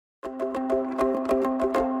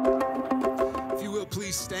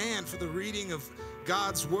we stand for the reading of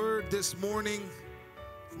God's word this morning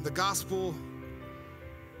from the gospel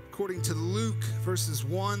according to Luke, verses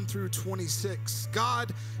 1 through 26.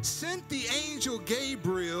 God sent the angel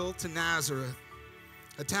Gabriel to Nazareth,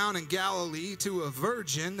 a town in Galilee, to a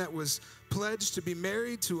virgin that was pledged to be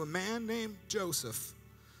married to a man named Joseph,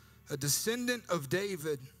 a descendant of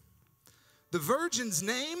David. The virgin's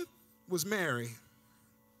name was Mary.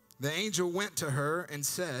 The angel went to her and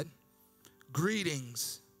said,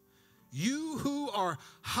 "Greetings, you who are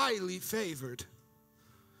highly favored.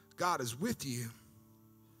 God is with you."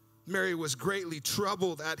 Mary was greatly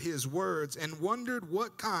troubled at his words and wondered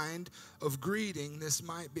what kind of greeting this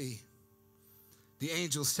might be. The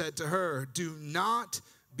angel said to her, "Do not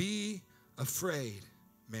be afraid,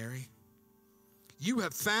 Mary. You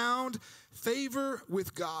have found favor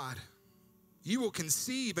with God. You will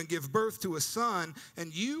conceive and give birth to a son,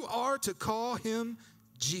 and you are to call him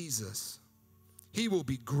Jesus. He will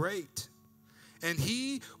be great, and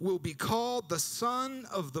he will be called the Son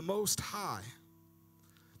of the Most High.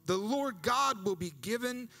 The Lord God will give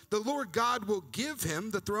him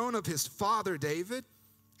the throne of his father David,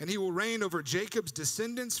 and he will reign over Jacob's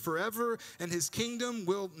descendants forever, and his kingdom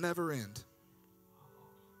will never end."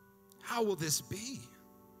 "How will this be?"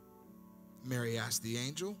 Mary asked the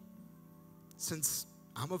angel, "since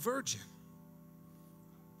I'm a virgin."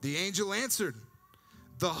 The angel answered,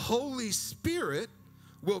 "The Holy Spirit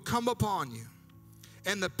will come upon you,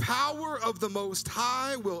 and the power of the Most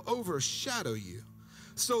High will overshadow you.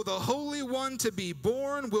 So the Holy One to be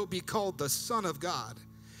born will be called the Son of God.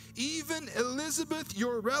 Even Elizabeth,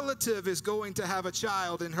 your relative, is going to have a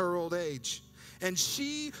child in her old age. And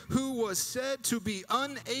she who was said to be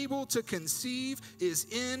unable to conceive is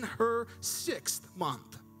in her 6th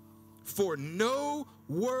month. For no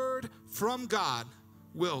word from God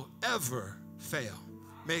will ever fail."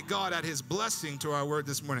 May God add his blessing to our word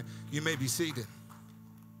this morning. You may be seated.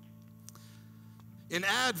 In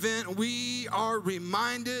Advent, we are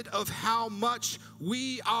reminded of how much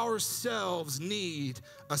we ourselves need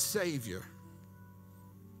a Savior.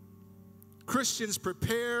 Christians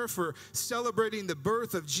prepare for celebrating the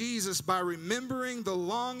birth of Jesus by remembering the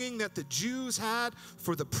longing that the Jews had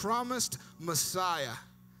for the promised Messiah.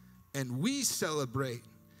 And we celebrate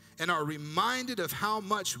and are reminded of how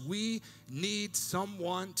much we need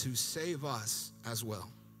someone to save us as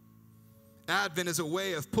well. Advent is a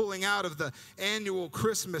way of pulling out of the annual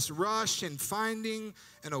Christmas rush and finding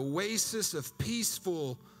an oasis of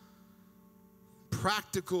peaceful,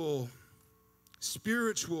 practical,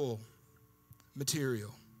 spiritual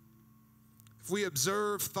material. If we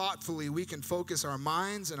observe thoughtfully, we can focus our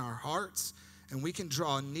minds and our hearts, and we can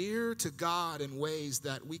draw near to God in ways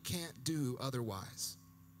that we can't do otherwise.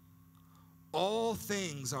 All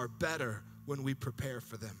things are better when we prepare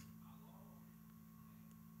for them.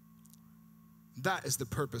 That is the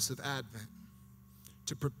purpose of Advent,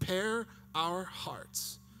 to prepare our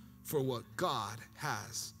hearts for what God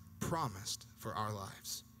has promised for our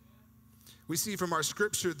lives. We see from our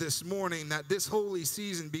scripture this morning that this holy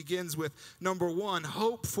season begins with, number one,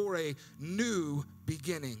 hope for a new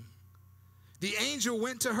beginning. The angel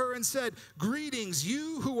went to her and said, "Greetings,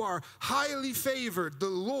 you who are highly favored. The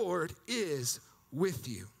Lord is with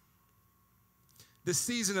you." This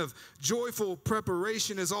season of joyful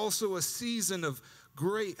preparation is also a season of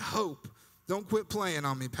great hope. Don't quit playing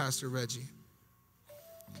on me, Pastor Reggie.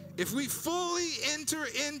 If we fully enter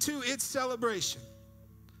into its celebration,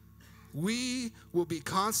 we will be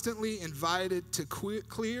constantly invited to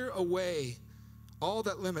clear away all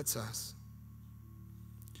that limits us.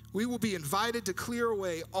 We will be invited to clear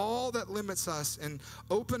away all that limits us and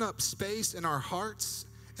open up space in our hearts,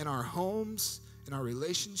 in our homes, in our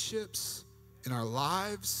relationships, in our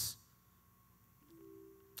lives,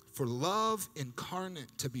 for love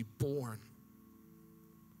incarnate to be born.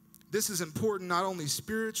 This is important not only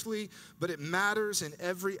spiritually, but it matters in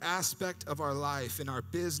every aspect of our life, in our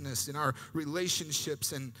business, in our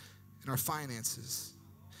relationships, and in our finances.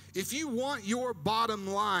 If you want your bottom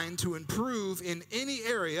line to improve in any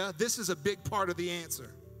area, this is a big part of the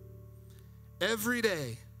answer. Every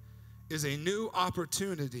day is a new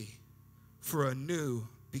opportunity for a new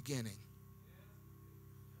beginning.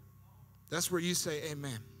 That's where you say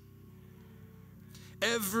amen.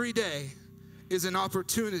 Every day is an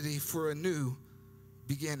opportunity for a new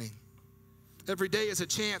beginning. Every day is a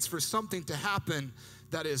chance for something to happen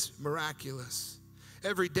that is miraculous.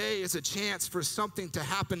 Every day is a chance for something to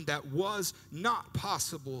happen that was not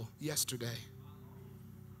possible yesterday.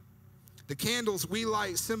 The candles we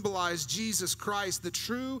light symbolize Jesus Christ, the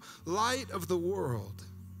true light of the world.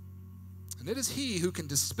 And it is he who can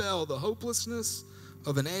dispel the hopelessness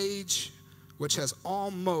of an age which has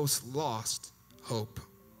almost lost hope.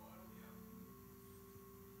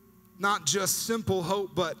 Not just simple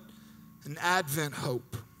hope, but an Advent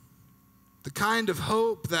hope. The kind of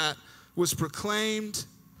hope that was proclaimed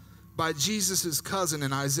by Jesus' cousin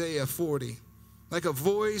in Isaiah 40, like a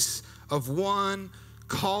voice of one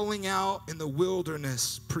calling out in the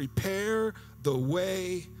wilderness, prepare the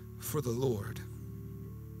way for the Lord.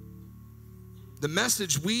 The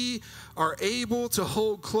message we are able to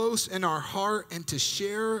hold close in our heart and to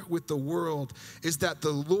share with the world is that the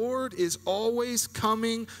Lord is always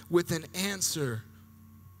coming with an answer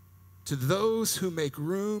to those who make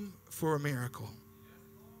room for a miracle.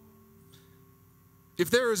 If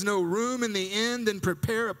there is no room in the inn, then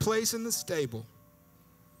prepare a place in the stable,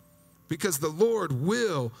 because the Lord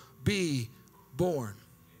will be born.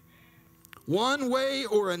 One way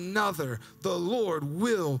or another, the Lord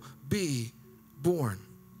will be born.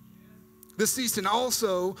 This season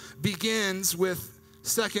also begins with,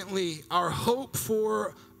 secondly, our hope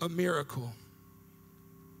for a miracle.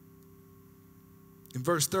 In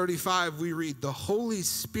verse 35, we read, the Holy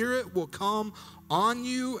Spirit will come on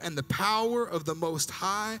you, and the power of the Most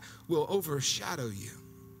High will overshadow you.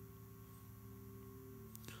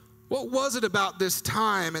 What was it about this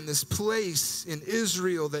time and this place in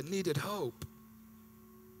Israel that needed hope?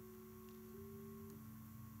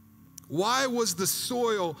 Why was the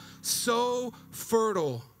soil so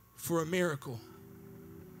fertile for a miracle?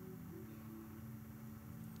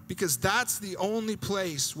 Because that's the only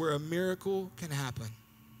place where a miracle can happen,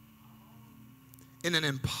 in an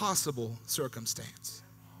impossible circumstance.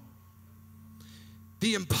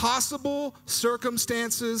 The impossible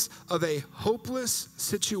circumstances of a hopeless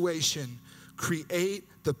situation create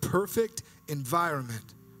the perfect environment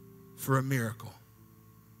for a miracle.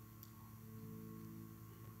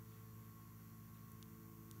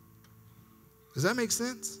 Does that make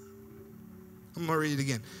sense? I'm going to read it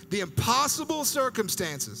again. The impossible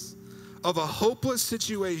circumstances of a hopeless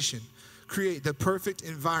situation create the perfect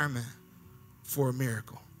environment for a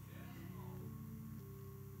miracle.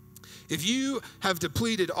 If you have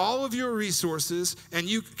depleted all of your resources and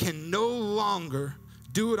you can no longer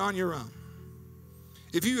do it on your own,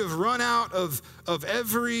 if you have run out of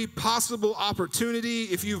every possible opportunity,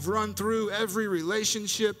 if you've run through every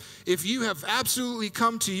relationship, if you have absolutely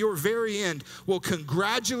come to your very end, well,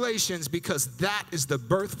 congratulations, because that is the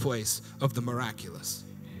birthplace of the miraculous.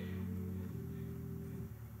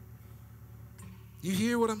 You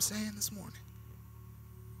hear what I'm saying this morning?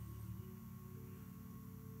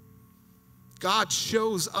 God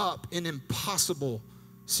shows up in impossible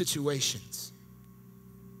situations.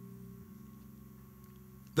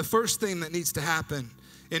 The first thing that needs to happen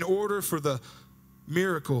in order for the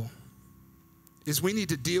miracle is we need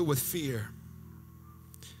to deal with fear.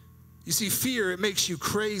 You see, fear, it makes you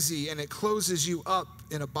crazy and it closes you up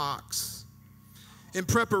in a box. In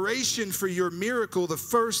preparation for your miracle, the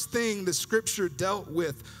first thing the scripture dealt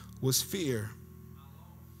with was fear.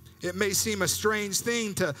 It may seem a strange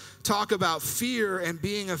thing to talk about fear and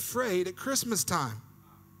being afraid at Christmas time.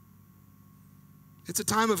 It's a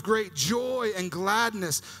time of great joy and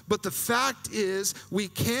gladness, but the fact is we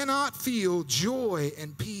cannot feel joy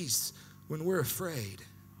and peace when we're afraid.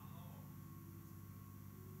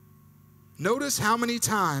 Notice how many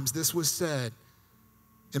times this was said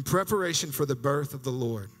in preparation for the birth of the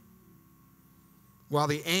Lord. While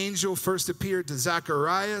the angel first appeared to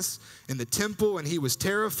Zacharias in the temple and he was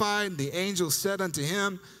terrified, the angel said unto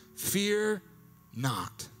him, "Fear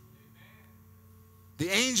not." The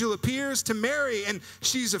angel appears to Mary and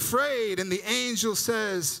she's afraid, and the angel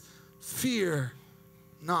says, "Fear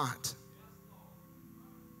not."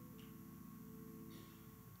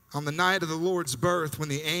 On the night of the Lord's birth, when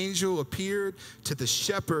the angel appeared to the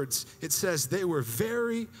shepherds, it says they were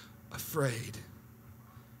very afraid.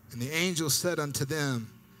 And the angel said unto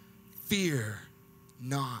them, "Fear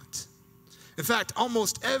not." In fact,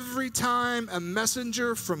 almost every time a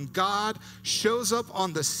messenger from God shows up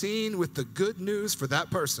on the scene with the good news for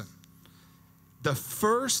that person, the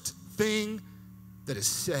first thing that is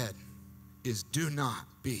said is, "Do not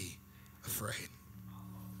be afraid."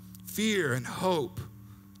 Fear and hope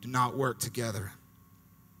do not work together.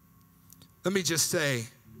 Let me just say,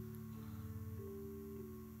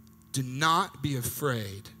 do not be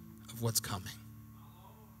afraid of what's coming.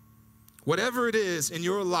 Whatever it is in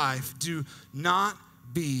your life, do not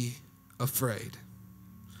be afraid.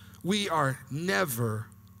 We are never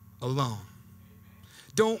alone.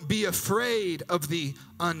 Don't be afraid of the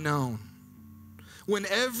unknown. When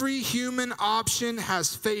every human option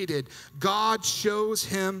has faded, God shows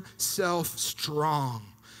himself strong.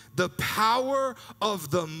 The power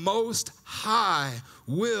of the Most High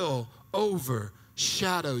will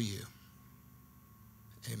overshadow you.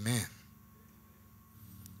 Amen.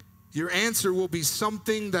 Your answer will be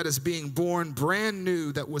something that is being born brand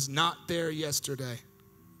new that was not there yesterday.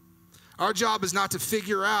 Our job is not to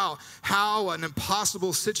figure out how an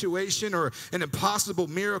impossible situation or an impossible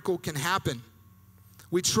miracle can happen.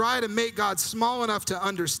 We try to make God small enough to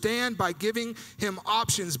understand by giving him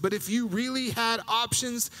options. But if you really had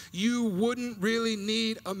options, you wouldn't really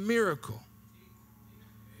need a miracle.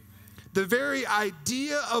 The very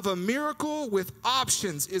idea of a miracle with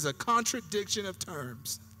options is a contradiction of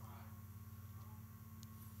terms.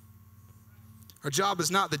 Our job is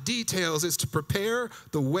not the details, it's to prepare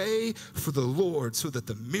the way for the Lord so that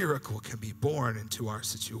the miracle can be born into our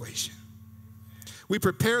situation. We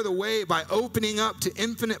prepare the way by opening up to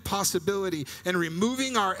infinite possibility and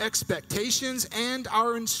removing our expectations and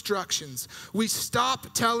our instructions. We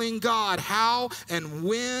stop telling God how and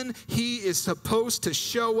when he is supposed to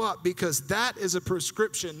show up, because that is a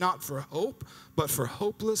prescription not for hope, but for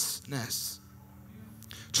hopelessness.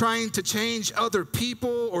 Trying to change other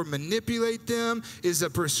people or manipulate them is a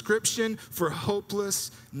prescription for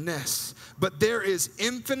hopelessness. But there is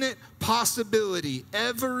infinite possibility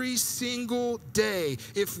every single day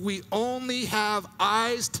if we only have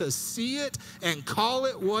eyes to see it and call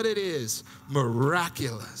it what it is: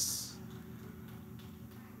 miraculous.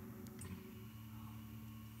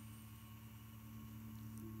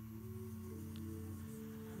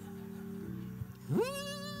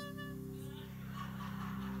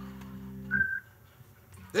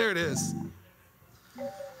 There it is.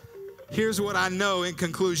 Here's what I know in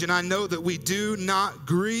conclusion. I know that we do not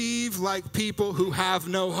grieve like people who have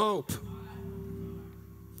no hope.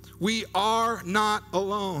 We are not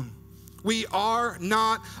alone. We are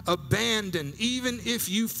not abandoned, even if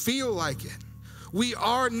you feel like it. We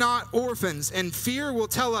are not orphans, and fear will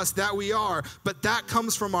tell us that we are, but that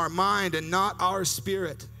comes from our mind and not our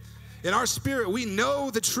spirit. In our spirit, we know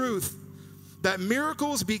the truth that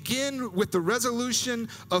miracles begin with the resolution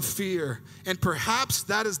of fear. And perhaps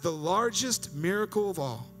that is the largest miracle of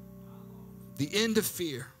all, the end of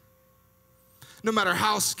fear. No matter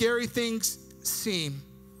how scary things seem,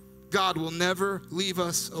 God will never leave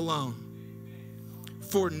us alone.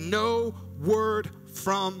 For no word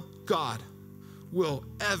from God will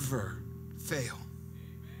ever fail.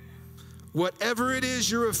 Whatever it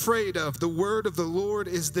is you're afraid of, the word of the Lord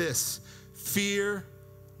is this: fear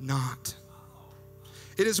not.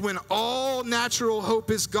 It is when all natural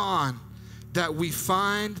hope is gone that we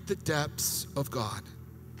find the depths of God.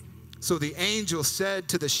 So the angel said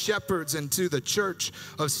to the shepherds and to the church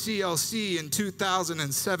of CLC in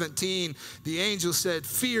 2017, the angel said,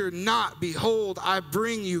 "Fear not, behold, I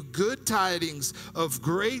bring you good tidings of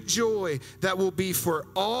great joy that will be for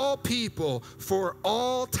all people, for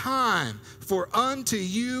all time. For unto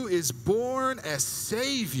you is born a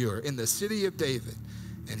Savior in the city of David,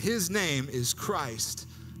 and his name is Christ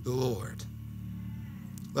the Lord."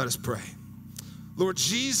 Let us pray. Lord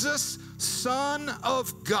Jesus, Son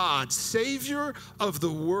of God, Savior of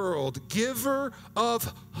the world, giver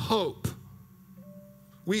of hope,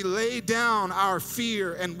 we lay down our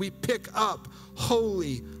fear and we pick up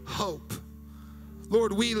holy hope.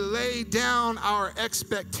 Lord, we lay down our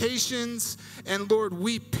expectations and Lord,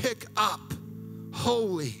 we pick up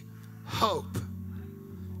holy hope.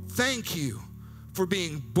 Thank you for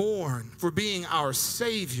being born, for being our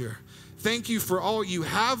Savior. Thank you for all you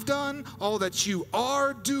have done, all that you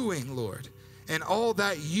are doing, Lord, and all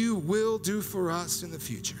that you will do for us in the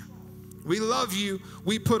future. We love you.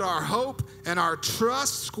 We put our hope and our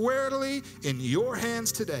trust squarely in your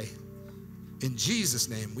hands today. In Jesus'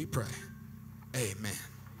 name we pray. Amen.